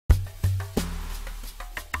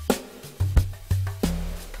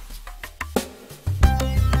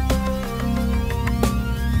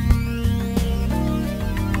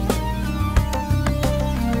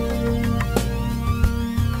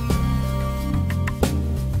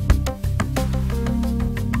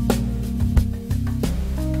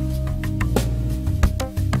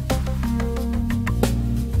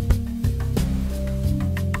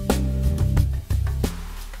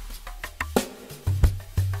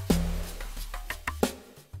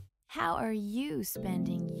How are you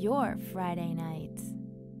spending your Friday nights?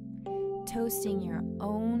 Toasting your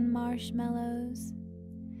own marshmallows?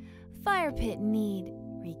 Fire pit need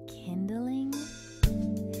rekindling?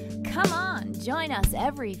 Come on, join us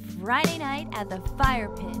every Friday night at the Fire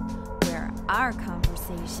Pit, where our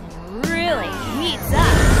conversation really heats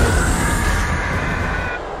up.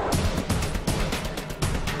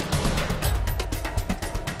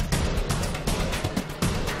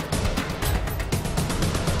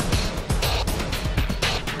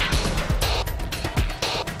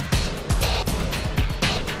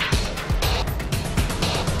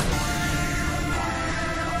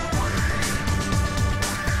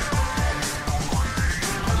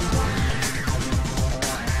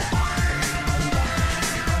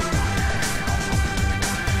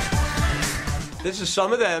 This is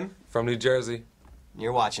some of them. From New Jersey.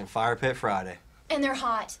 You're watching Fire Pit Friday. And they're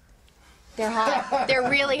hot. They're hot. They're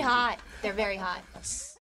really hot. They're very hot.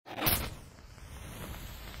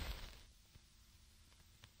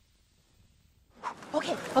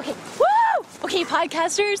 Okay. Woo! Okay,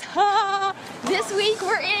 podcasters. This week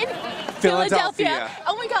we're in Philadelphia.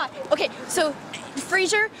 Oh my God. Okay, so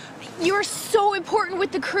Fraser, you're so important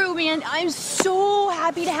with the crew, man. I'm so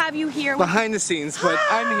happy to have you here. Behind the scenes, but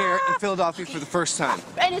I'm here in Philadelphia for the first time.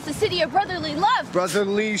 And it's the city of brotherly love.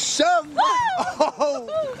 Brotherly shove.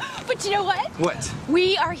 Oh. But you know what? What?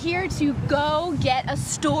 We are here to go get a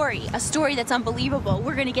story that's unbelievable.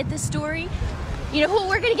 We're gonna get this story. You know who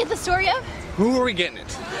we're gonna get the story of? Who are we getting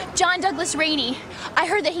it? John Douglas Rainey. I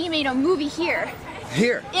heard that he made a movie here.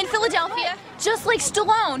 Here? In Philadelphia, just like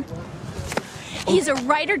Stallone. He's a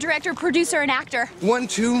writer, director, producer, and actor.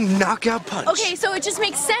 1-2 knockout punch. Okay, so it just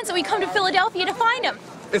makes sense that we come to Philadelphia to find him.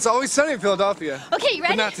 It's always sunny in Philadelphia. Okay, you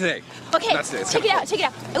ready? But not today. Okay, not today. check it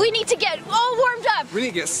out. We need to get all warmed up. We need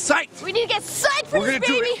to get psyched. We need to get psyched for We're this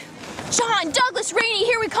gonna do baby. it. John Douglas Rainey,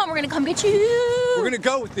 here we come. We're gonna come get you. We're gonna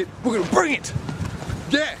go with it. We're gonna bring it.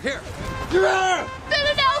 Yeah, here. Yeah!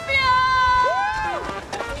 Philadelphia!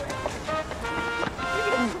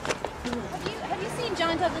 Have you seen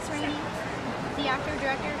John Douglas Rainey? The actor,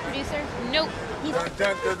 director, producer? Nope. He's We're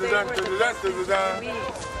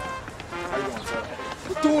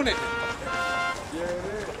doing it.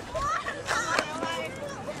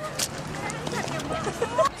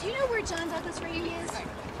 Do you know where John Douglas Rainey is?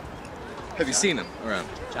 Have you seen him around?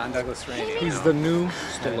 John Douglas Rainey. He's the new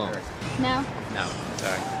Stallone. No. No,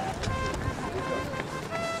 sorry.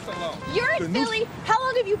 You're in Philly. How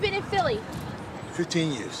long have you been in Philly?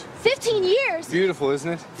 15 years. 15 years? Beautiful,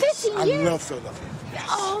 isn't it? 15 I years? love Philadelphia. Yes.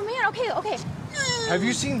 Oh man, okay. Have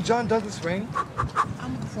you seen John Douglas Rainey?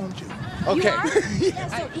 I'm informed you. You Okay. are?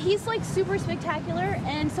 Yeah, so he's like super spectacular,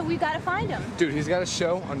 and so we've got to find him. Dude, he's got a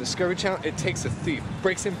show on Discovery Channel. It takes a thief,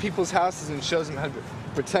 breaks in people's houses, and shows them how to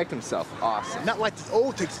protect himself. Awesome. Not like the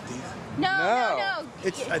old Takes a Thief. No.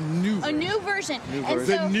 It's a new version. A new version. New And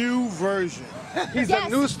version. The new version. He's Yes.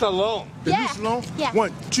 the new Stallone. The Yeah. new Stallone? Yeah.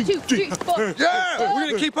 1, 2, 3. 4. Yeah, we're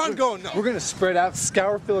gonna keep on going. We're gonna spread out,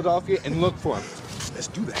 scour Philadelphia, and look for him. Let's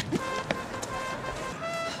do that.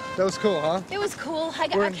 That was cool, huh? It was cool.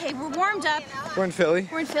 We're We're warmed up. We're in Philly.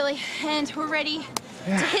 We're in Philly, and we're ready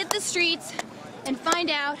to hit the streets and find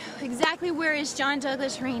out exactly where is John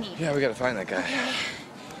Douglas Rainey. Yeah, we gotta find that guy.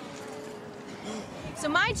 So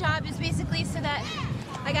my job is basically so that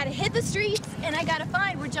I gotta hit the streets and I gotta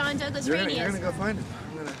find where John Douglas Rainey You're is. gonna go find him.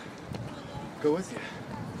 I'm gonna go with you.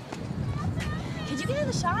 Could you get in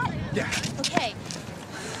the shot? Yeah. Okay.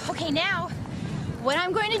 Okay, now what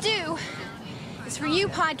I'm going to do is for you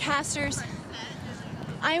podcasters,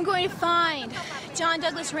 I am going to find John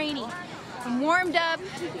Douglas Rainey. I'm warmed up,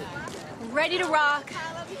 ready to rock,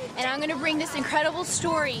 and I'm going to bring this incredible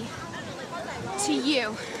story to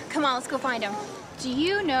you. Come on, let's go find him. Do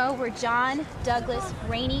you know where John Douglas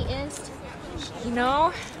Rainey is? You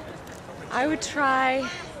know, I would try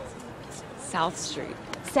South Street.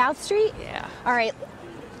 South Street? Yeah. All right,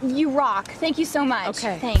 you rock. Thank you so much.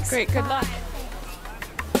 Okay. Thanks. Great. Good luck.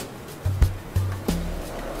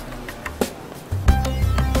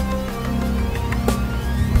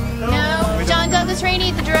 No, John Douglas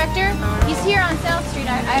Rainey, the director. He's here on South Street.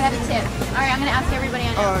 I have a tip. All right, I'm gonna ask everybody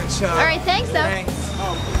on. All right, Sean. All right, thanks though.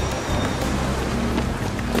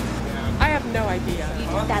 I have no idea.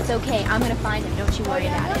 That's okay. I'm gonna find him. Don't you worry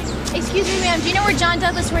about it. Excuse me, ma'am. Do you know where John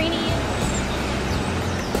Douglas Rainey is?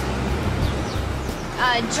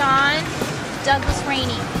 John Douglas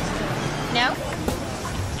Rainey. No?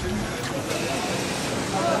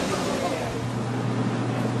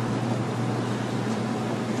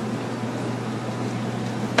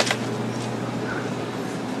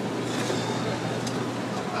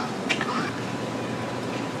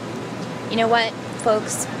 You know what,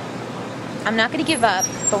 folks? I'm not going to give up,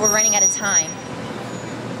 but we're running out of time.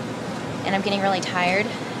 And I'm getting really tired.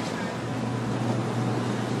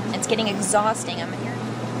 It's getting exhausting. I'm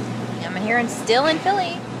here and still in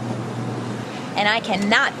Philly. And I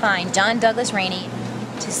cannot find John Douglas Rainey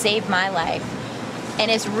to save my life.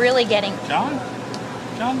 And it's really getting... John?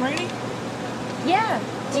 John Rainey? Yeah.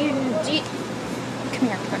 Do you... Come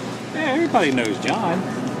here. Yeah, everybody knows John.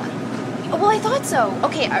 Well, I thought so.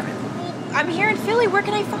 Okay, I'm here in Philly. Where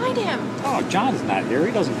can I find him? Oh, John's not here.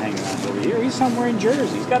 He doesn't hang around over here. He's somewhere in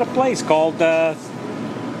Jersey. He's got a place called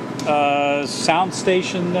Sound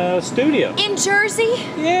Station Studio. In Jersey?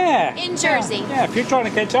 Yeah. In Jersey. Yeah, if you're trying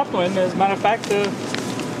to catch up to him, as a matter of fact,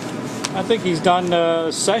 I think he's done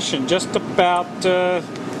a session just about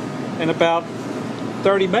in about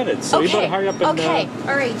 30 minutes. So you better hurry up and... Okay,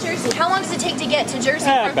 all right, Jersey. How long does it take to get to Jersey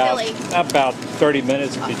from Philly? About 30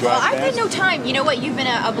 minutes if you drive fast. I've had no time. You know what? You've been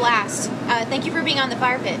a blast. Thank you for being on the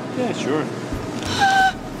Fire Pit. Yeah, sure.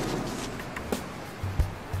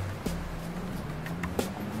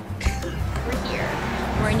 We're here.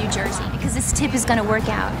 We're in New Jersey because this tip is going to work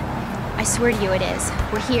out. I swear to you it is.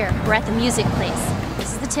 We're here. We're at the music place.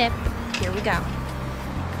 This is the tip. Here we go. All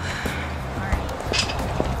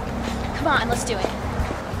right. Come on, let's do it.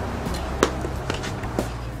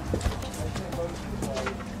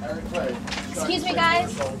 Excuse me,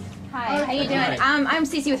 guys. Hi, how you doing? I'm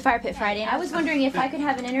Cece with Fire Pit Friday, and I was wondering if I could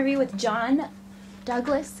have an interview with John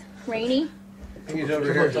Douglas Rainey. He's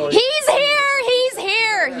over here. He's here! He's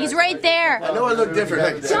here! He's right there. I know I look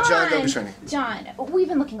different. Hey, John Douglas Rainey. John, we've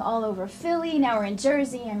been looking all over Philly. Now we're in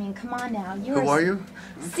Jersey. I mean, come on now. Who are you?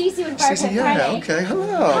 Cece with Fire Pit Cece, yeah, Friday. okay.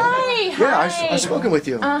 Hello. Hi, Yeah, hi. I've spoken with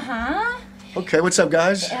you. Uh-huh. Okay, what's up,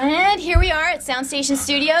 guys? And here we are at Sound Station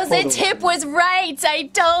Studios. The tip was right. I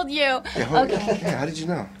told you. Yeah, okay. Yeah, how did you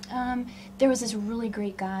know? There was this really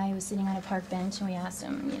great guy who was sitting on a park bench, and we asked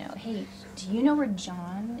him, you know, hey, do you know where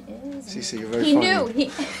John is? Cece, you're very He funny.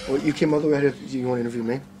 knew. Well, you came all the way to... You want to interview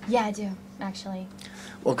me? Yeah, I do, actually.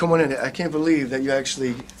 Well, come on in. I can't believe that you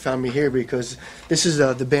actually found me here because this is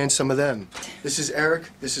the band Some of Them. This is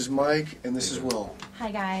Eric, this is Mike, and this is Will.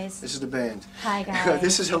 Hi, guys. This is the band. Hi, guys.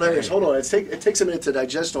 This is hilarious. Hold on. It takes a minute to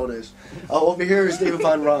digest all this. Over here is David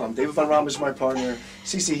Von Ram. David Von Ram is my partner.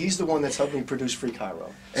 Cece, he's the one that's helped me produce Free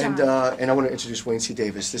Cairo. And I want to introduce Wayne C.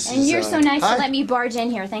 Davis. This And is, you're so nice hi. to let me barge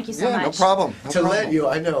in here. Thank you so much. No problem. To let you,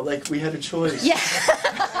 I know, like we had a choice. Yeah.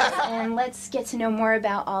 And let's get to know more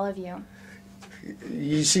about all of you.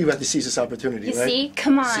 You see, we have to seize this opportunity, You right? see?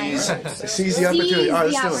 Come on. Seize the opportunity. All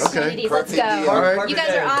right, let's do it. Okay. Let's go. All right. You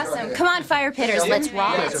guys are awesome. Come on, Fire Pitters, let's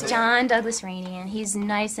rock. It's John Douglas Rainey, and he's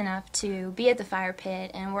nice enough to be at the Fire Pit,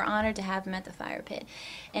 and we're honored to have him at the Fire Pit.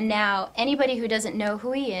 And now, anybody who doesn't know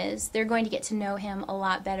who he is, they're going to get to know him a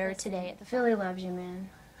lot better today at the Philly loves you, man.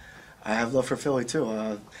 I have love for Philly,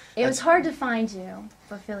 too. It was hard to find you,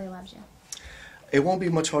 but Philly loves you. It won't be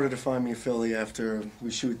much harder to find me in Philly after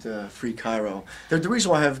we shoot Free Cairo. The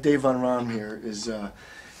reason why I have Dave Von Ram here is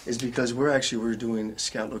because we're doing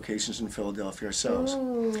scout locations in Philadelphia ourselves.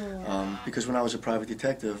 Because when I was a private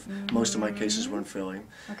detective, most of my cases were in Philly.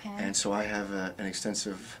 Okay. And so I have an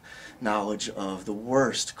extensive knowledge of the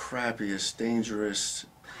worst, crappiest, dangerous,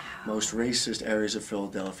 most racist areas of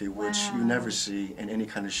Philadelphia, which you never see in any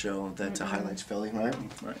kind of show that highlights Philly, right?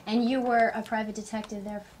 Right. And you were a private detective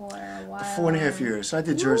there for a while. 4.5 years. I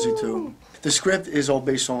did Jersey too. The script is all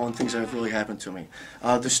based on things that have really happened to me.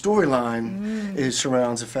 The storyline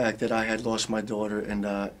surrounds the fact that I had lost my daughter and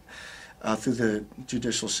through the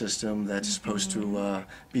judicial system that's supposed to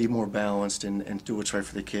be more balanced and do what's right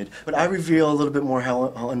for the kid. But I reveal a little bit more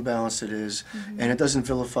how unbalanced it is, and it doesn't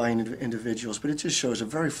vilify individuals, but it just shows a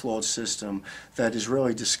very flawed system that is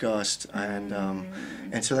rarely discussed, and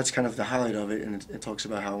so that's kind of the highlight of it, and it talks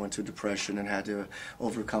about how I went through depression and had to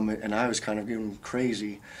overcome it, and I was kind of getting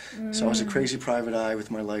crazy. So I was a crazy private eye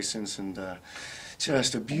with my license, and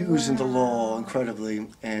just abusing the law incredibly,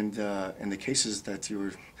 and the cases that you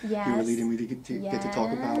were leading me to get to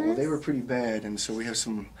talk about, well, they were pretty bad, and so we have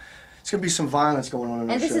some. It's going to be some violence going on in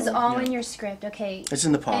our show. And this is all in your script, okay? It's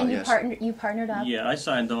in the pod, and yes. you partnered up. Yeah, I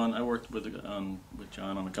signed on. I worked with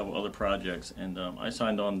John on a couple other projects, and I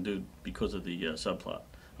signed on because of the subplot.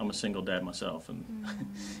 I'm a single dad myself, and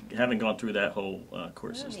haven't gone through that whole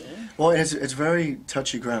court system. Well, and it's very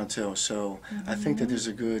touchy ground too. So I think that there's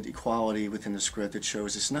a good equality within the script that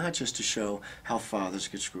shows it's not just to show how fathers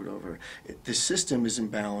get screwed over. The system is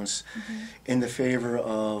imbalanced in the favor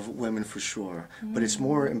of women for sure, but it's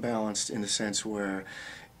more imbalanced in the sense where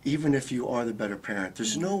even if you are the better parent,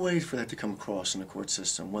 there's no way for that to come across in the court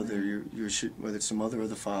system, whether whether it's the mother or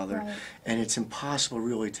the father, Right. and it's impossible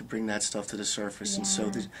really to bring that stuff to the surface. And so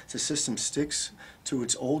Yeah. the system sticks to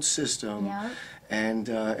its old system, Yeah.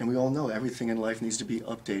 and we all know everything in life needs to be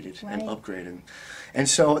updated and Right. upgraded. And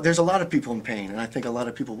so there's a lot of people in pain, and I think a lot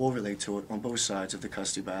of people will relate to it on both sides of the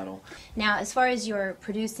custody battle. Now, as far as your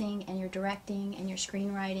producing and your directing and your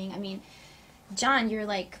screenwriting, I mean, John, you're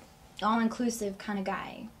like all-inclusive kind of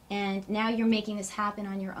guy, and now you're making this happen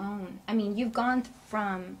on your own. I mean, you've gone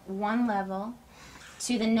from one level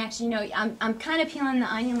to the next. You know, I'm kind of peeling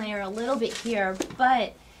the onion layer a little bit here,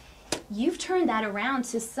 but you've turned that around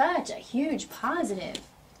to such a huge positive.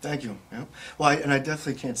 Thank you. Yeah. Well, I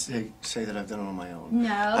definitely can't say that I've done it on my own. No,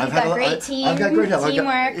 I've you've had got a- great team, I've got great help.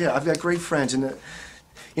 teamwork. I've got great friends, and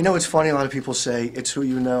you know, it's funny. A lot of people say it's who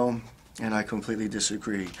you know, and I completely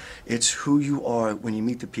disagree. It's who you are when you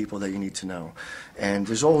meet the people that you need to know. And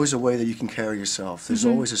there's always a way that you can carry yourself. There's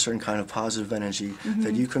always a certain kind of positive energy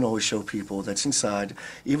that you can always show people that's inside,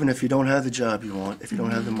 even if you don't have the job you want, if you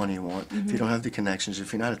don't have the money you want, if you don't have the connections,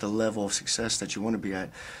 if you're not at the level of success that you want to be at.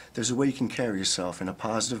 There's a way you can carry yourself in a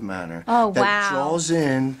positive manner Oh, that wow. draws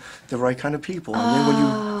in the right kind of people. And then when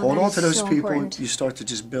you hold that on is to those so people, important. you start to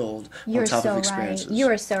just build You're on top so of right. experiences. You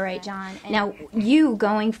are so right, John. Now, you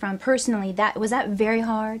going from personally, was that very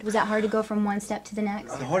hard? Was that hard to go from one step to the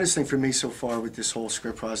next? The hardest thing for me so far with this whole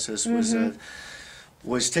script process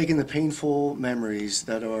was taking the painful memories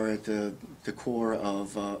that are at the core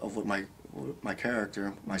of what my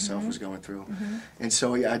character, myself, was going through. And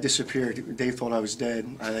so, yeah, I disappeared. Dave thought I was dead.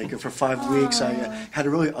 For 5 weeks, I had to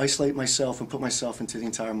really isolate myself and put myself into the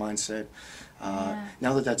entire mindset.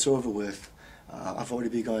 Now that that's over with, I've already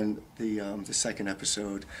begun the second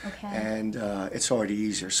episode, Okay. and it's already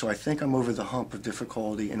easier. So I think I'm over the hump of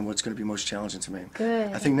difficulty and what's going to be most challenging to me.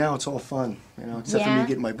 Good. I think now it's all fun, you know, except for Yeah? me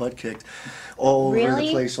getting my butt kicked all over Really?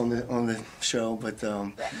 the place on the show. But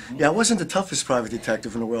yeah, I wasn't the toughest private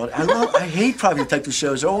detective in the world. I hate private detective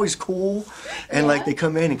shows. They're always cool, and like they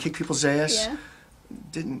come in and kick people's ass. Yeah.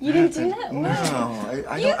 Didn't You didn't happen. do that?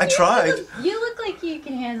 No, You- I tried. You look like you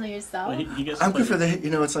can handle yourself. Well, he gets to I'm play good for the hit, you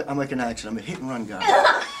know, it's like I'm like an action. I'm a hit and run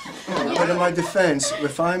guy. But in my defense,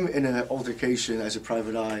 if I'm in an altercation as a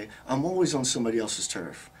private eye, I'm always on somebody else's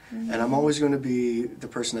turf. And I'm always going to be the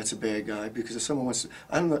person that's a bad guy, because if someone wants to,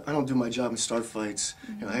 I don't do my job and start fights.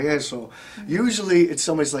 You know, hey, so usually it's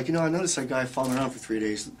somebody's like, you know, I noticed that guy following around for 3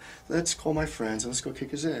 days. Let's call my friends and let's go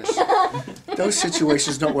kick his ass. Those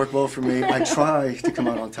situations don't work well for me. I try to come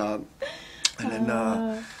out on top. And then,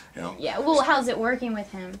 you know. Yeah, well, how's it working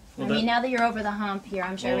with him? Well, I mean, now that you're over the hump here,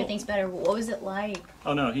 I'm sure Well- everything's better. What was it like?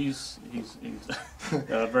 Oh no, he's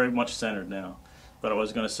very much centered now. But I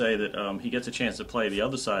was going to say that he gets a chance to play the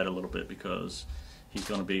other side a little bit, because he's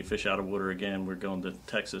going to be fish out of water again. We're going to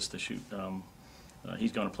Texas to shoot.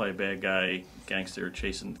 He's going to play a bad guy gangster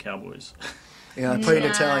chasing cowboys. Yeah, I played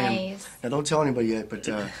Nice. Italian. Now, don't tell anybody yet, but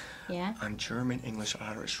Yeah? I'm German, English,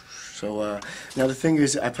 Irish. So now the thing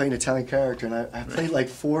is, I play an Italian character, and I played like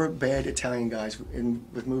 4 bad Italian guys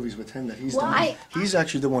with movies with him that he's Well, done. He's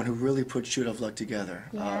actually the one who really put Shoot of Luck together.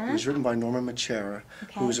 Yeah? It was written by Norman Machera,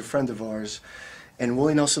 Okay. who was a friend of ours. And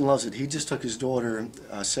Willie Nelson loves it. He just took his daughter,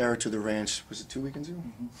 Sarah, to the ranch. Was it 2 weekends ago?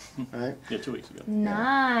 Right? Yeah, 2 weeks ago.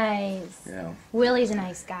 Nice. Yeah. Willie's a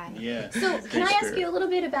nice guy. Yeah. So, can I ask you a little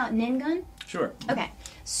bit about Ningun? Sure. Okay.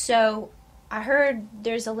 So, I heard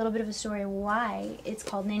there's a little bit of a story why it's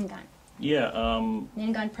called Ningun. Yeah.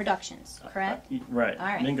 Ningun Productions, correct? Right. All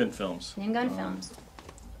right. Ningun Films. Ningun Films.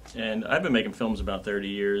 And I've been making films about 30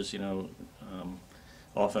 years, you know,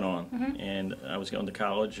 off and on. Mm-hmm. And I was going to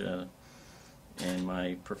college, and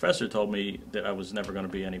my professor told me that I was never going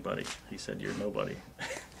to be anybody. He said, "You're nobody."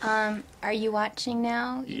 Are you watching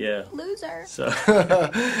now? Yeah. Loser. So,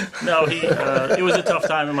 no, it was a tough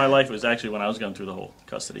time in my life. It was actually when I was going through the whole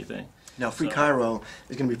custody thing. Now, Free So- Cairo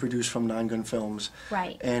is going to be produced from 9 Gun Films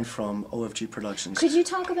Right. and from OFG Productions. Could you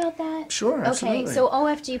talk about that? Sure, absolutely. Okay, so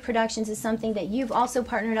OFG Productions is something that you've also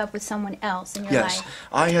partnered up with someone else in your Yes, life.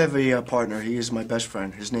 I have a partner. He is my best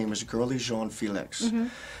friend. His name is Girly Jean Felix.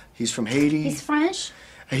 He's from Haiti. Mm-hmm. He's French.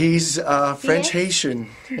 He's French Haitian.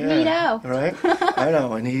 Neato. Right? I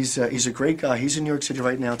know, and he's a great guy. He's in New York City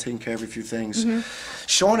right now taking care of a few things.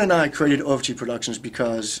 Sean and I created OFG Productions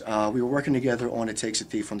because we were working together on It Takes a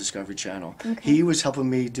Thief on Discovery Channel. He was helping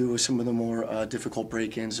me do some of the more difficult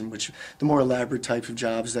break-ins, in which the more elaborate types of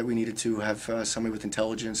jobs that we needed to have somebody with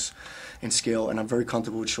intelligence and skill, and I'm very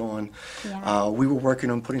comfortable with Sean. Yeah. We were working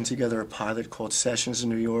on putting together a pilot called Sessions in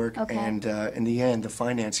New York, Okay. and in the end, the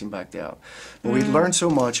financing backed out. But we learned so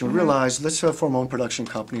much. much, and we realized let's form our own production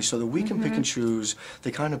company so that we can pick and choose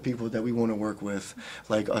the kind of people that we want to work with,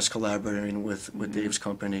 like us collaborating with Dave's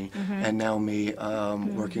company, and now me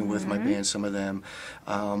working with my band, some of them,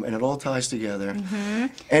 and it all ties together.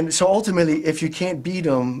 And so ultimately, if you can't beat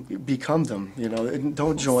them, become them. You know, and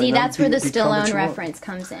don't join. See, them, that's where the become what Stallone you want. reference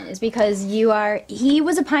comes in, is because he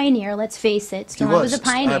was a pioneer, let's face it. He Stallone was a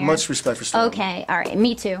pioneer. I have much respect for Stallone. Okay, all right,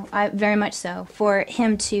 me too. Very much so. For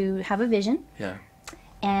him to have a vision, Yeah.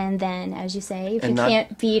 and then, as you say, if And you not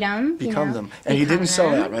can't beat him, Become them. And he didn't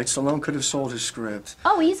sell out, right? Stallone could have sold his script.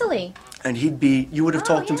 Oh, easily. And you would have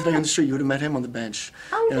talked to him today yeah. on the street, you would have met him on the bench.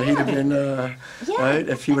 Oh, you know, he'd have yeah. been, Yeah. right,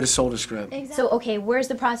 if he would have sold his script. So, okay, where's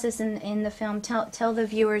the process in the film? Tell the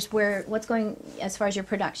viewers what's going as far as your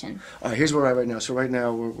production. All right, here's where we're at right now. So right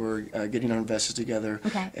now we're getting our investors together,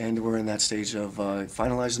 Okay. and we're in that stage of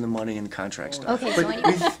finalizing the money and the contract stuff. Okay, so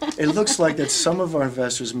But it looks like that some of our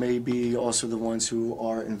investors may be also the ones who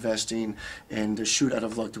are investing in the Shoot Out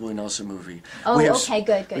of Luck, the Willie Nelson movie. Oh, We have okay,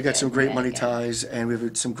 good. We got some great good, money good. ties, and we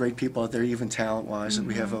have some great people out there, even talent-wise.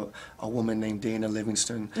 We have a woman named Dana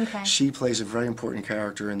Livingston. Okay. She plays a very important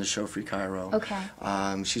character in the show Free Cairo.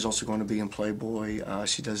 Okay. She's also going to be in Playboy.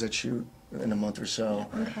 She does that shoot in a month or so.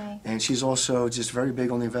 Okay. And she's also just very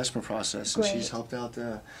big on the investment process. And Great. she's helped out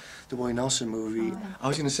the Willie Nelson movie. I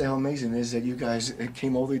was going to say how amazing it is that you guys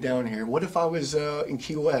came all the way down here. What if I was in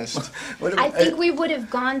Key West? What if, I think we would have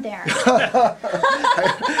gone there.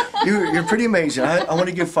 You're pretty amazing. I want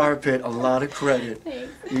to give Fire Pit a lot of credit.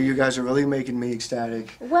 You guys are really making me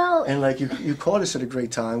ecstatic. Well, And like you caught us at a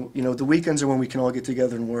great time. You know, the weekends are when we can all get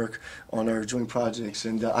together and work on our joint projects.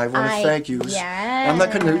 And I want to thank you. I'm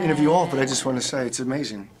not going to interview all, but I just want to say it's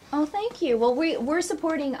amazing. oh, thank you. Well, we're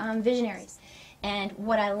supporting visionaries. And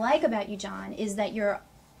what I like about you, John, is that you're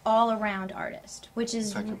all-around artist, which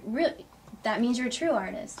is Thank you. really, that means you're a true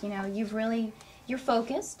artist. You know, you're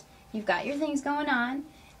focused, you've got your things going on,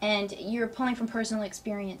 and you're pulling from personal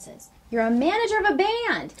experiences. You're a manager of a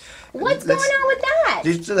band. What's going on with that?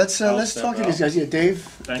 Let's talk to these guys. Yeah, Dave.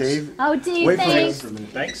 Thanks. Dave. Oh, Dave, Wait for me. thanks.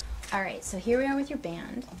 Thanks. All right, so here we are with your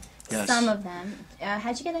band. Yes. Some of them.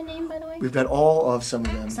 How'd you get that name, by the way? We've got all of some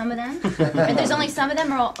of them. Some of them? And there's only some of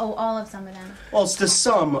them, or all of some of them? Well, it's the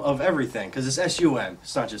sum of everything, because it's S-U-M.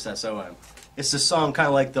 It's not just S-O-M. It's the sum, kind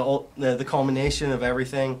of like the culmination of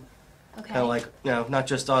everything. Okay. Kind of like, you know, not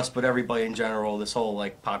just us, but everybody in general, this whole,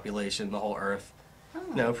 like, population, the whole Earth. Oh.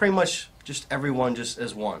 You know, pretty much just everyone just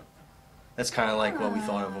as one. That's kind of like what we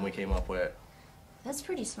thought of when we came up with it. That's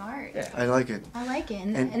pretty smart. Yeah. I like it. I like it.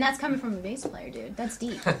 And that's coming from a bass player, dude. That's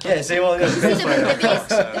deep. Yeah, see, well, See,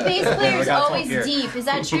 the bass player is we gotta always talk here. deep. Is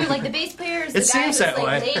that true? Like, the bass player is the It guy seems who's, that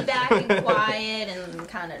like, way. laid back and quiet and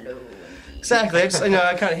kind of low and deep. Exactly. I just, you know,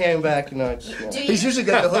 I kind of hang back, you know. Just, Do you, He's usually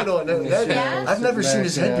got the hood on. Yeah? I've never seen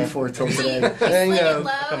his head Yeah. before till do you today. And, sling you know, it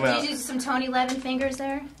low? come Do out. you do some Tony Levin fingers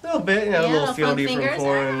there? A little bit, you know, Yeah, a little little funk fieldy from fingers.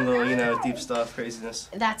 corn, little, you know, deep stuff, craziness.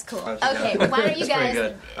 That's cool. Oh, yeah. Okay, why don't you It's pretty guys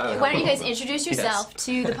good. why don't you guys introduce Yes. yourself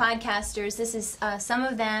to the podcasters? This is some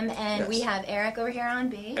of them, and we Yes. have Eric over here on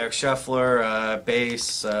bass. Eric Scheffler,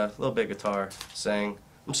 bass, a little bit guitar, sing.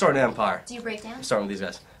 I'm starting Empire. Do you break down? I'm starting with these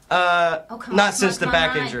guys. Oh, come on, Not come since on, the come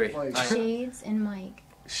back on. injury. Shades and Mike.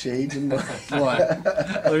 Shades and What?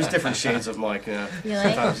 Well, there's different shades of Mike, you know. You like?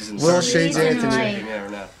 Sometimes he's in Will surgery, Shades sometimes he's Anthony. shaking, you never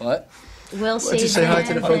know. What? Will Why don't you Shades say hi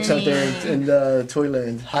to the folks out there Anthony. in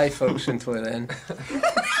Toyland? Hi, folks in Toyland.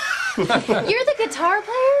 You're the guitar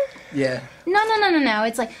player? Yeah. No.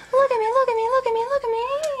 It's like, look at me, look at me, look at me, look at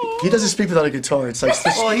me. He doesn't speak without a guitar. It's like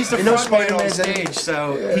Well, he's the you know front man on Spider-Man's stage,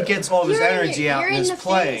 so he gets all of his You're in energy your- out you're in in his the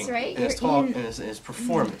playing, face, right? in his You're talk, in- and his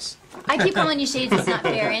performance. I keep calling you Shades. It's not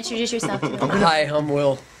fair. Introduce yourself to the Hi, I'm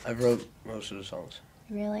Will. I wrote most of the songs.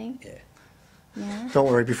 Really? Yeah. Yeah. Don't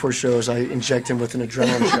worry, before shows, I inject him with an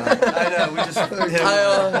adrenaline shot. I know, we just hit him with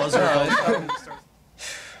a buzzer.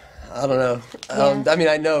 I don't know. Yeah. I mean,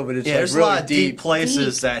 I know, but it's Yeah, like there's a really lot of deep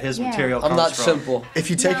places Deep. that his Yeah. material comes I'm not from. simple. If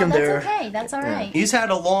you take No, him that's there, okay. That's all right. He's had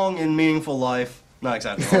a long and meaningful life. Not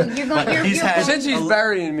exactly. So you're going. But You're, he's you're had- Since he's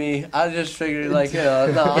burying me, I just figured, like, no.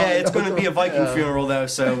 Yeah, it's going to be a Viking funeral though,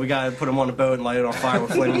 so we got to put him on a boat and light it on fire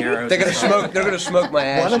with flaming arrows. They're gonna smoke. They're gonna smoke my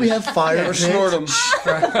ass. why don't we have fire? or snort them?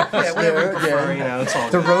 Yeah, whatever you prefer, you know, it's all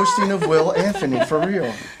The good. roasting of Will Anthony, for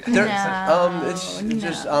real. no, It's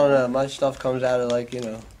just I don't know. My stuff comes out of like I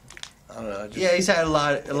don't know. Just, Yeah, he's had a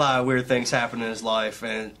lot of weird things happen in his life,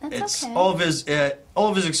 and That's it's okay. all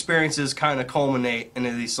of his experiences kind of culminate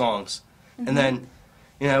into these songs, and then,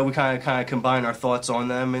 you know, we kind of combine our thoughts on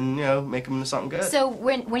them, and you know, make them into something good. So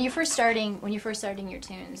when you're first starting your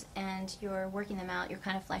tunes and you're working them out, you're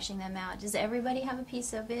kind of fleshing them out. Does everybody have a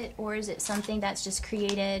piece of it, or is it something that's just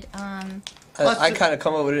created I kind of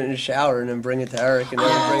come up with it in the shower and then bring it to Eric and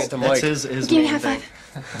then bring it to Mike. That's his Give me a main high thing. five.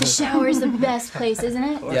 The shower is the best place, isn't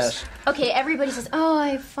it? Yes. Okay, everybody says, "Oh,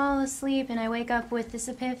 I fall asleep and I wake up with this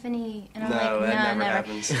epiphany," and I'm No, like, "No, that never never."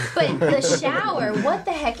 happens. But the shower, what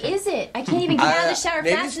the heck is it? I can't even get out of the shower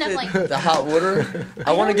maybe fast it's enough. the, Like, the hot water.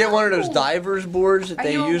 I want to don't get one of those know. divers boards that Are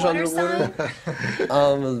they you a use water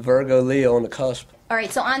underwater. Virgo, Leo on the cusp. all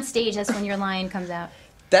right, so on stage, that's when your lion comes out.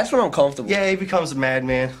 That's when I'm comfortable. Yeah, he becomes a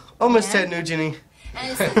madman. Almost Yeah? Ted Nugent.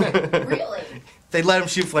 And it's like, really? If they let him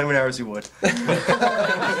shoot flaming arrows, he would.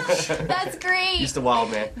 That's great. He's the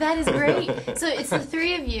wild man. That is great. So it's the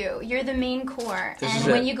three of you. You're the main core. This And is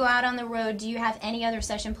when it. you go out on the road, do you have any other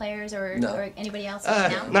session players or anybody else?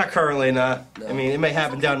 No? Not currently, no. No. I mean, it may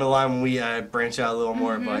happen down the line when we branch out a little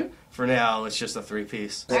more, but for now, it's just a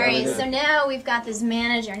three-piece. All right, so now we've got this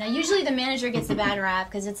manager. Now, usually the manager gets the bad rap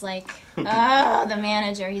because it's like, oh, the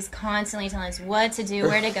manager. He's constantly telling us what to do,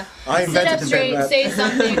 where to go. I Sit invented up the straight, bad rap. say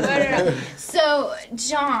something. Blah, blah, blah. So,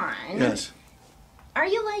 John, Yes. are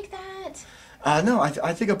you like that? No, I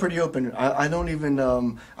think I'm pretty open. I don't even,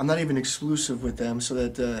 I'm not even exclusive with them, so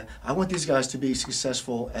that I want these guys to be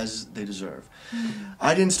successful as they deserve.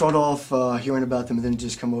 I didn't start off hearing about them and then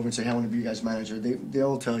just come over and say, hey, I want to be your guys' manager.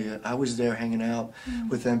 They'll tell you, I was there hanging out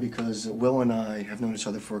with them because Will and I have known each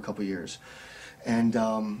other for a couple years. And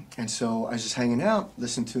so I was just hanging out,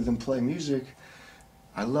 listening to them play music.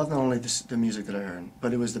 I love not only the music that I heard,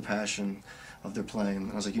 but it was the passion of their playing.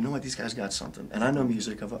 And I was like, you know what, these guys got something. And I know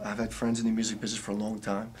music. I've had friends in the music business for a long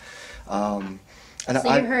time. And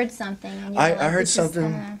So you heard something. And you were I like, heard this is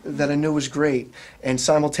something gonna- that I knew was great. And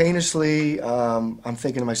simultaneously, I'm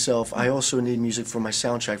thinking to myself, I also need music for my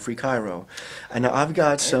soundtrack, Free Cairo. And now I've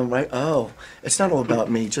got some, it's not all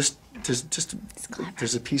about me.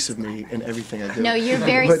 There's a piece of me in everything I do. No, you're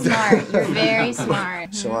very But- smart. You're very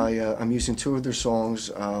smart. So I'm using two of their songs.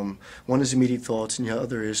 One is Immediate Thoughts, and the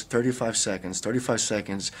other is 35 Seconds. 35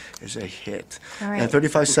 Seconds is a hit. All right. And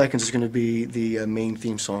 35 Seconds is going to be the main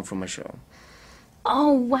theme song for my show.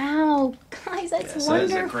 Oh, wow. Guys, that's Yes, that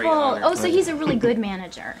is a wonderful. great honor. Oh, so he's a really good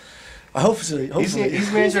manager. Hopefully. He's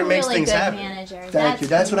He's manager a that makes really things good happen. manager. Thank you.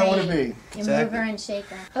 That's what I want to great. be. You're Exactly. mover and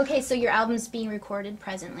shaker. Okay, so your album's being recorded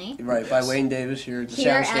presently. Right, by Wayne Davis here at the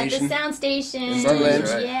Here sound at the station. sound station. In Berlin.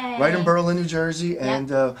 Yay. Right in Berlin, New Jersey,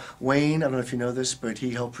 and Wayne, I don't know if you know this, but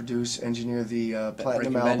he helped engineer the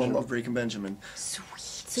platinum Breaking album Benjamin. of Breaking Benjamin. Sweet.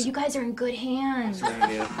 So you guys are in good hands.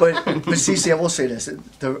 But Cece, I will say this: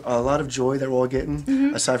 there are a lot of joy that we're all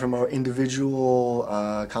getting, aside from our individual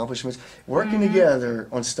accomplishments. Working together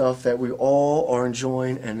on stuff that we all are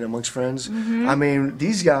enjoying and amongst friends. I mean,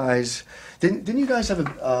 these guys. Didn't you guys have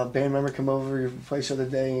a band member come over your place the other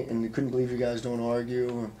day and you couldn't believe you guys don't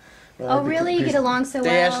argue? Oh, really? You get along so They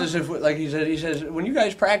well? asked us if, like he says, when you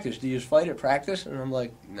guys practice, do you just fight at practice? And I'm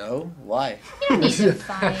like, no, why? You don't need to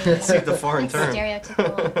fight. See the foreign term.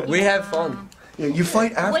 Stereotypical. We have fun. Yeah, you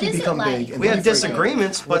fight after What you is it become like? big. and We then have you break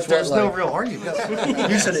disagreements, but What's there's that no like? real arguments. up.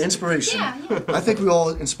 You said inspiration. Yeah. I think we all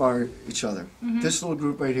inspire each other. This little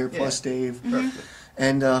group right here, plus Dave,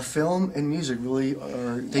 and film and music really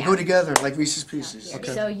they go together like Reese's Pieces.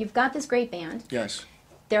 So you've got this great band. Yes.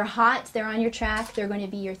 They're hot. They're on your track. They're going to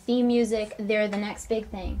be your theme music. They're the next big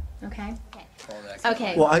thing. Okay?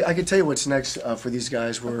 Okay. Well, I can tell you what's next for these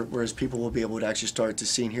guys, whereas people will be able to actually start to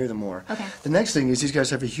see and hear them more. Okay. The next thing is these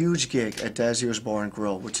guys have a huge gig at Dazier's Bar and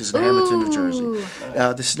Grill, which is in Hamilton, New Jersey.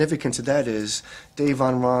 The significance of that is Dave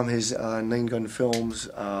Von Rom, his Nine Gun Films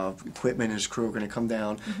equipment, and his crew are going to come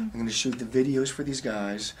down. They're going to shoot the videos for these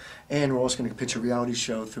guys, and we're also going to pitch a reality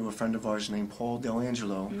show through a friend of ours named Paul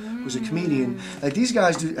Delangelo, who's a comedian. Like, these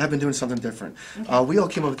guys have been doing something different. We all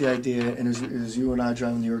came up with the idea, and it was you and I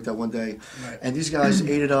driving to New York that one day. And these guys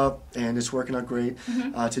ate it up, and it's working out great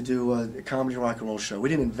to do a comedy rock and roll show. We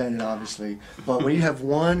didn't invent it, obviously, but when you have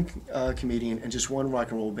one comedian and just one rock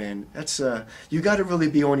and roll band, that's you got to really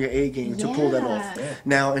be on your A game to pull that off. Yeah.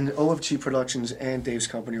 Now, and OFG Productions and Dave's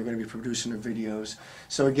company are going to be producing the videos.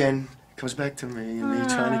 So again, it comes back to me and me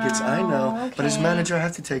trying to get. I know, but as okay. manager, I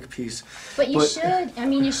have to take a piece. But you should. I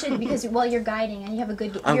mean, you should because you're guiding and you have a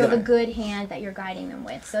good. I'm You have a guiding. good hand that you're guiding them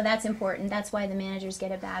with. So that's important. That's why the managers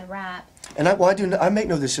get a bad rap. And I make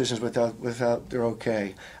no decisions without they're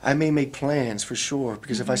okay. I may make plans for sure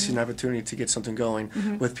because if I see an opportunity to get something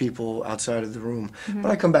going with people outside of the room, but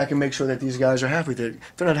I come back and make sure that these guys are happy. If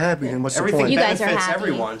they're not happy, then what's the Everything point? You guys are benefits happy.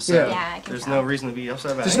 everyone, so Yeah, I can there's tell. no reason to be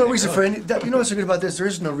upset about it. There's no reason for any. You know what's so good about this? There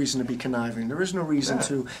is no reason to be conniving. There is no reason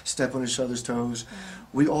to step on each other's toes.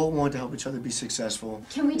 We all want to help each other be successful.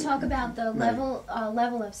 Can we talk about the level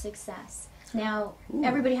of success? Now,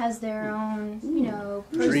 everybody has their own, you know,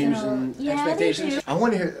 personal Dreams and expectations. They do. I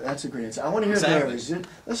want to hear. That's a great answer. I want to hear theirs.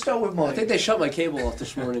 Let's start with mine. I think they shut my cable off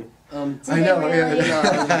this morning. I know. Really? What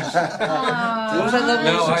was that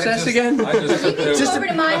level of success again? You can go over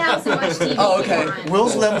to my house and watch TV. Oh, okay.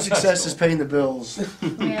 Will's level of success is paying the bills.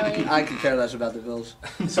 Really? I could care less about the bills.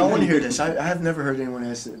 So I want to hear this. I have never heard anyone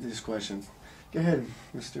ask this question. Go ahead,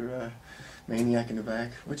 Mr. Maniac in the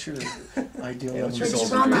back. What's your ideal level of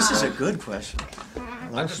success? This is a good question.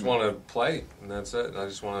 I just want to play, and that's it. I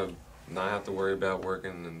just want to not have to worry about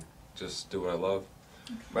working and just do what I love.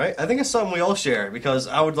 Right? I think it's something we all share, because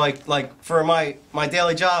I would like for my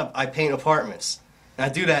daily job, I paint apartments. And I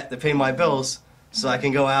do that to pay my bills so I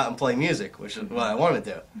can go out and play music, which is what I want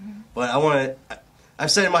to do. But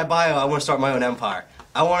I've said in my bio, I want to start my own empire.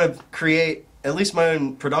 I want to create at least my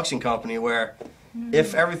own production company where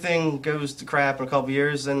if everything goes to crap in a couple of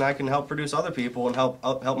years, then I can help produce other people and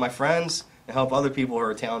help my friends and help other people who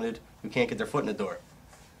are talented who can't get their foot in the door.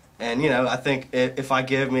 And, you know, I think if I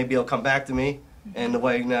give, maybe it'll come back to me. And the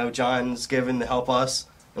way, you know, John's given to help us,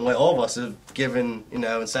 and the way all of us have given, you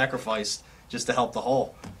know, and sacrificed just to help the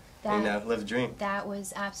whole, you know, live a dream. That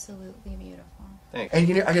was absolutely beautiful. Thanks. And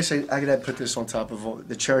you know, I guess I gotta put this on top of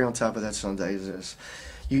the cherry on top of that sundae is this.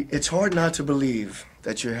 It's hard not to believe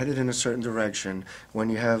that you're headed in a certain direction when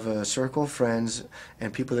you have a circle of friends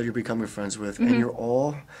and people that you're becoming friends with, and you're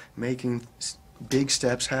all making big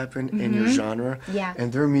steps happen in your genre. Yeah.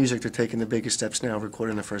 And their music, they're taking the biggest steps now,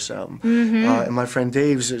 recording the first album. And my friend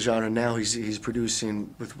Dave's genre now, he's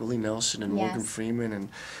producing with Willie Nelson and Morgan Freeman,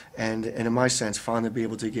 and in my sense, fun to be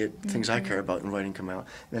able to get things I care about in writing come out.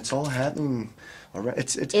 And it's all happening.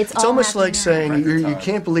 It's almost like saying you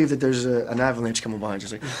can't believe that there's an avalanche coming behind you.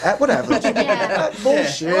 It's like, what avalanche?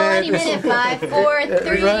 Bullshit. Well, any minute, 5, 4,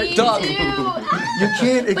 3, Right? 2. You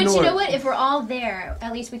can't ignore. But you know what? If we're all there,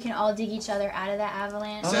 at least we can all dig each other out of that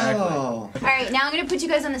avalanche. Exactly. Oh. All right, now I'm going to put you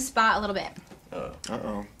guys on the spot a little bit.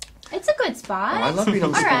 Uh-oh. It's a good spot. Oh, I love being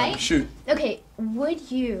on the spot. All right. Shoot. Okay,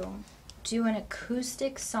 would you do an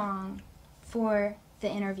acoustic song for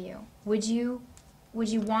the interview? Would you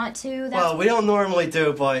want to? Well, we don't normally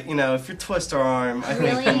do, but, you know, if you twist our arm, I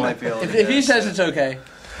think we might be able to do If he it. says it's okay.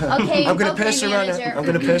 Okay, I'm gonna okay, pass around. manager. I'm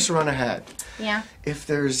gonna pass around a hat. Yeah. If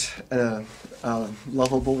there's a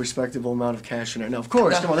lovable, respectable amount of cash in it. Now, of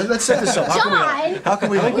course, come on, let's set this up. How can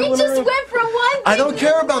we? We just went from one thing I don't to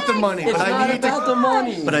care the about the next. money, It's but I not need about the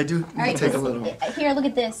money. But I do All right, take a little. Here, look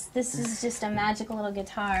at this. This is just a magical little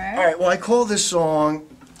guitar. All right. Well, I call this song.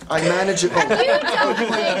 I manage it. You don't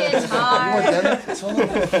play guitar.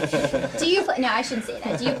 Guitar. Do you play? No, I shouldn't say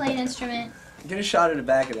that. Do you play an instrument? Get a shot at the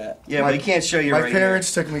back of that. Yeah, but you can't show you My right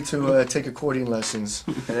parents took me to take accordion lessons,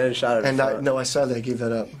 And then a shot at the and front. no, I sadly I gave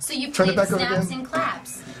that up. So you Turn play it back the over snaps again. and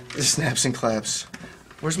claps. The snaps and claps.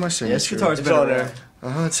 Where's my signature? here. This guitar's It's been on around.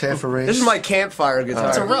 there. It's half a race. This is my campfire guitar.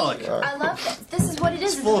 It's a relic. I love that. This is what it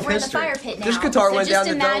is. full of We're in the history. fire pit now. This guitar So went just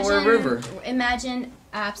down the Delaware River. Imagine,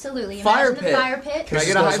 absolutely. Fire Imagine pit. the fire pit. Can I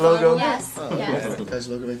get a Guy's high logo? five? Yes, yes. Guy's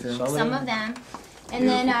logo right there. Some of them. And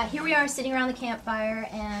then here we are sitting around the campfire,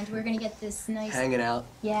 and we're going to get this nice... Hanging out.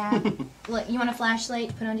 Yeah. Look, you want a flashlight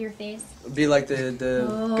to put under your face? Be like the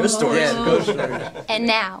Ghost stories. Yeah, the ghost stories. And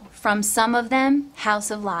now, from some of them, House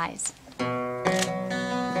of Lies.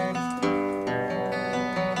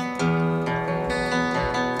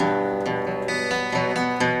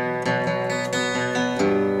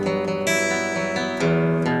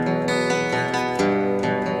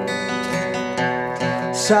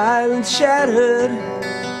 Silence shattered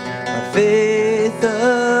my faith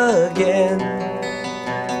again.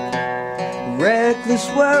 Reckless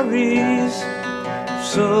worries of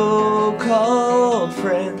so-called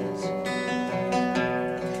friends,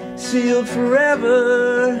 sealed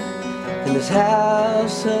forever in this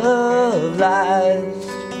house of lies.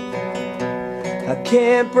 I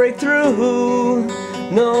can't break through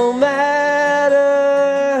no matter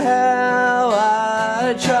how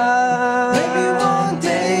I try. Maybe one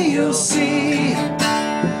day you'll see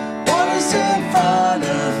what is in front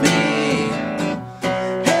of me.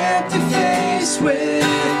 Empty face with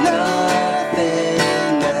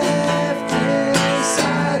nothing left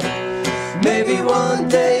inside. Maybe one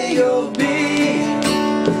day you'll be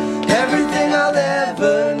everything I'll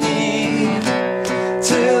ever need,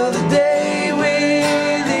 till the day we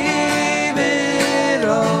leave it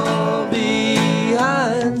all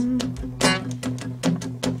behind.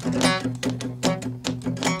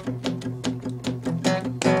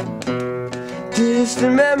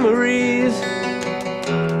 Distant memories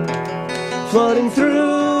flooding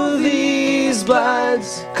through these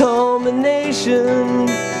blinds, culmination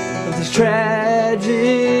of these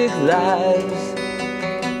tragic lives.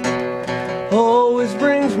 always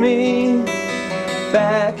brings me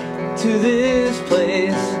back to this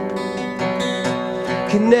place.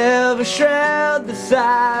 Can never shroud the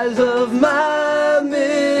size of my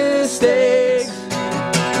mistakes.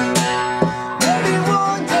 Maybe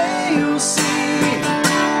one day you'll see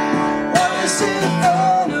what is in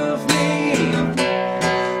front of me.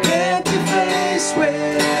 Empty face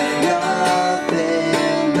with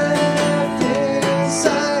nothing left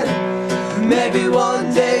inside. Maybe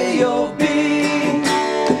one day you'll be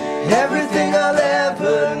everything I'll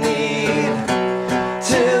ever need,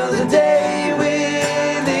 till the day we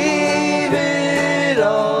leave it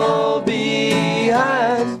all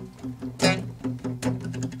behind.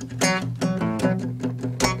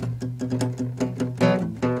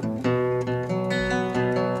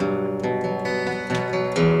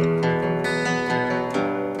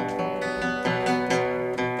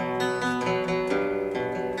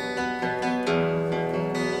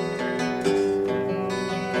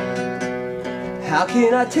 How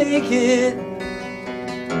can I take it?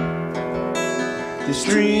 This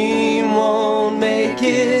dream won't make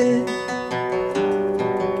it.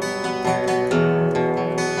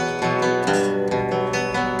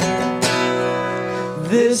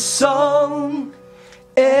 This song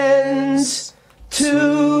ends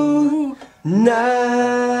tonight.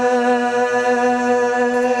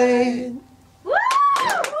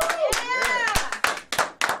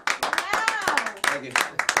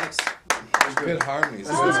 Good harmonies.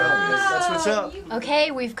 That's what's up.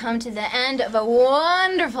 Okay, we've come to the end of a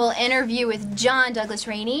wonderful interview with John Douglas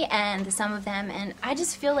Rainey and the Some of Them, and I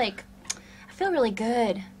just feel like I feel really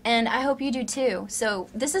good, and I hope you do too. So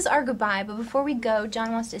this is our goodbye, but before we go,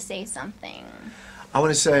 John wants to say something. I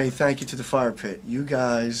want to say thank you to the Fire Pit. You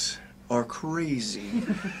guys are crazy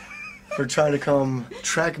for trying to come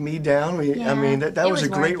track me down. I mean, that was a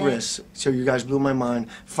great risk. So you guys blew my mind.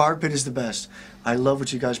 Fire Pit is the best. I love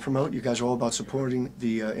what you guys promote. You guys are all about supporting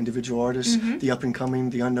the individual artists, the up and coming,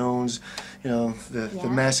 the unknowns, you know, the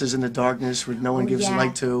masses in the darkness where no one gives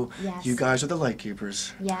light to. Yes. You guys are the light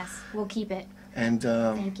keepers. Yes, we'll keep it. And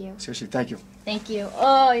thank you. Seriously, thank you. Thank you.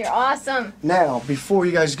 Oh, you're awesome. Now, before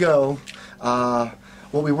you guys go,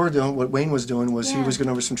 what we were doing, what Wayne was doing, was he was going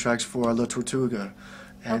over some tracks for La Tortuga,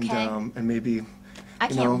 and and maybe I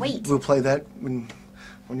can't wait. We'll play that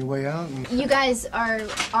on your way out. You guys are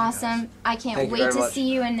awesome. I can't wait to much. see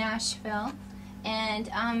you in Nashville. And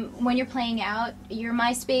when you're playing out, your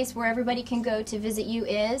MySpace where everybody can go to visit you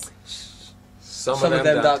is?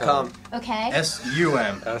 Someofthem.com. Okay.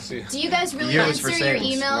 S-U-M. Do you guys really U is for answer your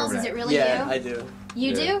Satan's. emails? Remember Is that. it really Yeah, you? I do.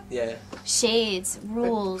 You do? Yeah. Shades,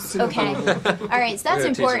 rules. Okay. All right, so that's We're gonna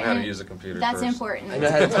teach them important. how to use a computer That's first. important. I know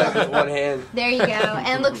how to type with one hand. There you go.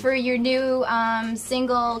 And look for your new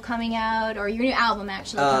single coming out, or your new album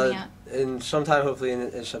actually coming out. And sometime hopefully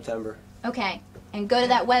in September. Okay. And go to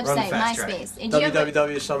that website, fast track. MySpace. And do you have a-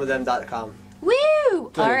 www.someofthem.com.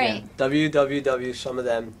 Woo! All right.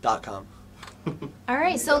 www.someofthem.com. All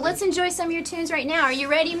right, so let's enjoy some of your tunes right now. Are you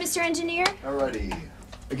ready, Mr. Engineer? Alrighty.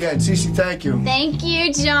 Again, Cece, thank you. Thank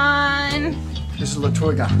you, John. This is La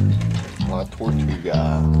Tortuga. La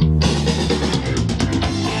Tortuga.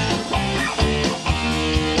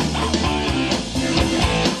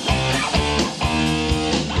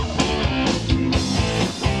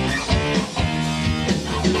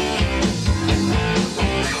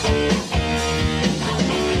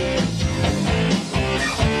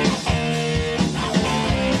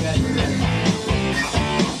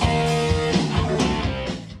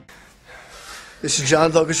 This is John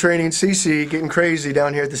Douglas Rainey and Cece getting crazy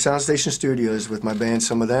down here at the Soundstation Studios with my band,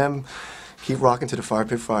 Some of Them. Keep rocking to the Fire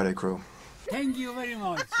Pit Friday crew. Thank you very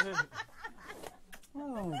much.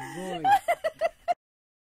 Oh, boy.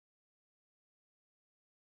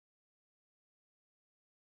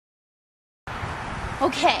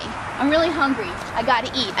 Okay, I'm really hungry. I gotta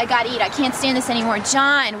eat. I can't stand this anymore.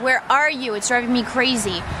 John, where are you? It's driving me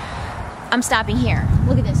crazy. I'm stopping here.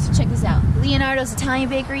 Look at this. Check this out. Leonardo's Italian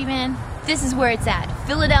Bakery, man. This is where it's at.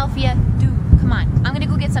 Philadelphia. Dude, come on. I'm gonna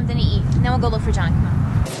go get something to eat. And then we'll go look for John. Come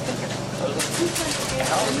on. This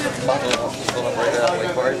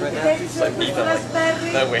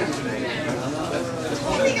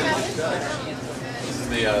is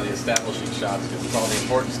the establishing shots because it's all the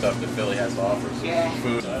important stuff that Philly has to offer. So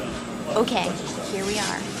food. Okay, here we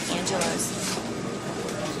are. Angelo's.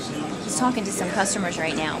 He's talking to some customers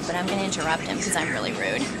right now, but I'm gonna interrupt him because I'm really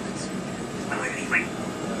rude.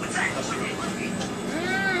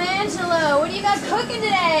 Angelo, what do you got cooking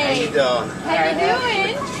today? How you doing?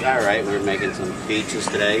 All right, we're making some pizzas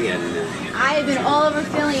today, and I have been all over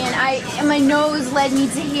Philly, and my nose led me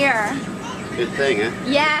to here. Good thing, huh?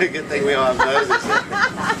 Yeah. Good thing we all have noses.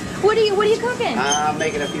 What are you cooking? I'm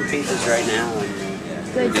making a few pizzas right now. And,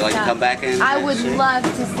 Good would you like to stuff. come back in? I would see? love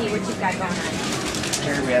to see what you've got going on.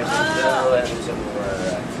 Here we have some dough and some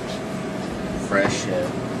more fresh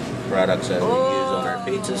products that we use on our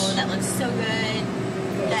pizzas. That looks so good.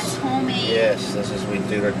 That's homemade. Yes, this is we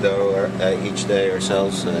do our dough each day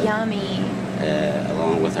ourselves. Yummy.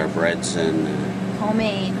 Along with our breads and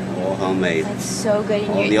Homemade. all homemade. That's so good.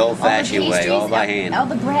 And All the old-fashioned way, all by hand. All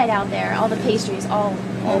the bread out there, all the pastries, all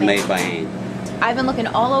made by hand. I've been looking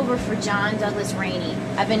all over for John Douglas Rainey.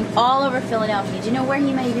 I've been all over Philadelphia. Do you know where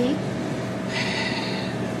he may be?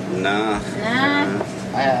 No. Nah.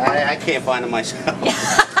 I can't find him myself.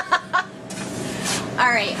 All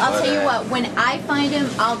right, I'll tell you what. When I find him,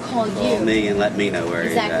 I'll call you. Call me and let me know where Is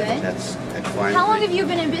he's that at. good? That's fine. How long have you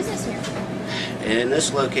been in business here? In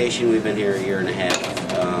this location, we've been here a year and a half.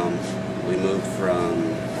 We moved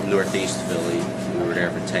from northeast Philly. We were there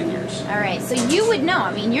for 10 years. All right, so you would know.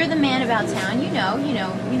 I mean, you're the man about town. You know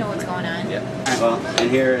what's going on. Yeah. Well, and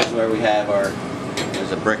here is where we have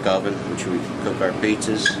there's a brick oven, which we cook our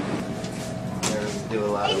pizzas. There we do a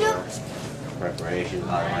lot of our preparation, a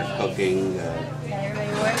lot of our cooking.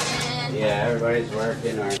 Everybody working? Yeah, everybody's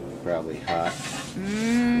working. Probably hot.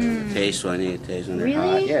 Taste when you taste when they're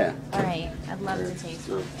Really? hot. Yeah. All right, I'd love to taste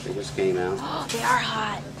one. They just came out. Oh, they are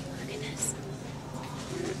hot. Look at this.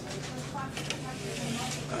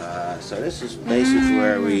 So this is basically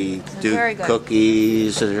where we do very good.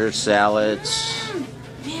 cookies or salads.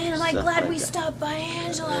 Man, am I Stuff glad like we that. stopped by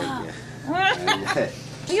Angela. And, have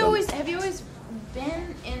you always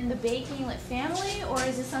been in the baking like family, or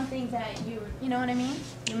is it something that you know what I mean?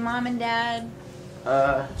 Your mom and dad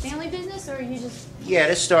family business, or you just? Yeah,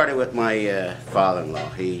 this started with my father-in-law.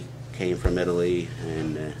 He came from Italy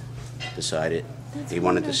and decided he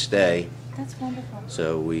wanted to stay. That's wonderful.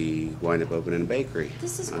 So we wound up opening a bakery.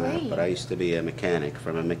 This is great. But I used to be a mechanic.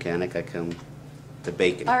 From a mechanic, I come to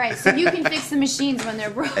baking. All right, so you can fix the machines when they're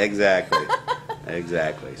broke. Exactly.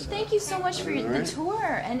 Exactly. So. Thank you so much for the right.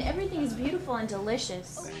 tour, and everything is beautiful and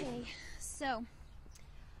delicious. Okay, so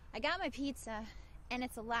I got my pizza, and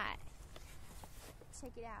it's a lot.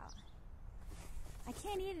 Check it out. I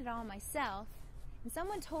can't eat it all myself, and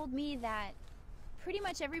someone told me that pretty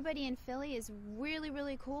much everybody in Philly is really,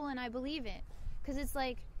 really cool, and I believe it, because it's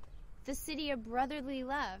like the city of brotherly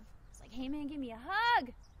love. It's like, hey man, give me a hug.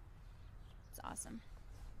 It's awesome.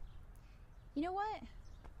 You know what?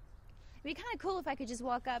 It'd be kind of cool if I could just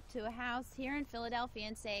walk up to a house here in Philadelphia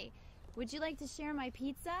and say, would you like to share my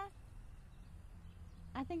pizza?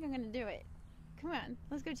 I think I'm going to do it. Come on,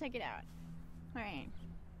 let's go check it out. All right.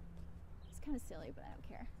 It's kind of silly, but I don't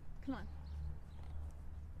care. Come on.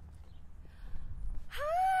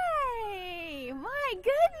 Hi! My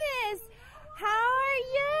goodness! How are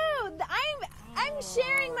you? I'm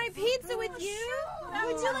sharing my pizza with you.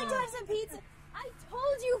 Would you like to have some pizza? I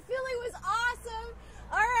told you Philly was awesome.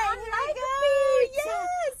 All right, here I go.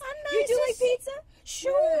 Yes. You do like pizza?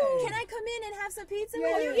 Sure. Can I come in and have some pizza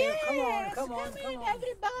with you? Yes. Come on.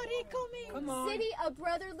 Everybody, come in. City of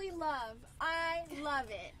brotherly love. I love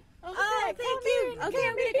it. Oh, thank you. Okay,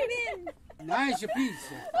 I'm gonna come in. Nice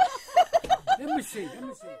pizza. Let me see.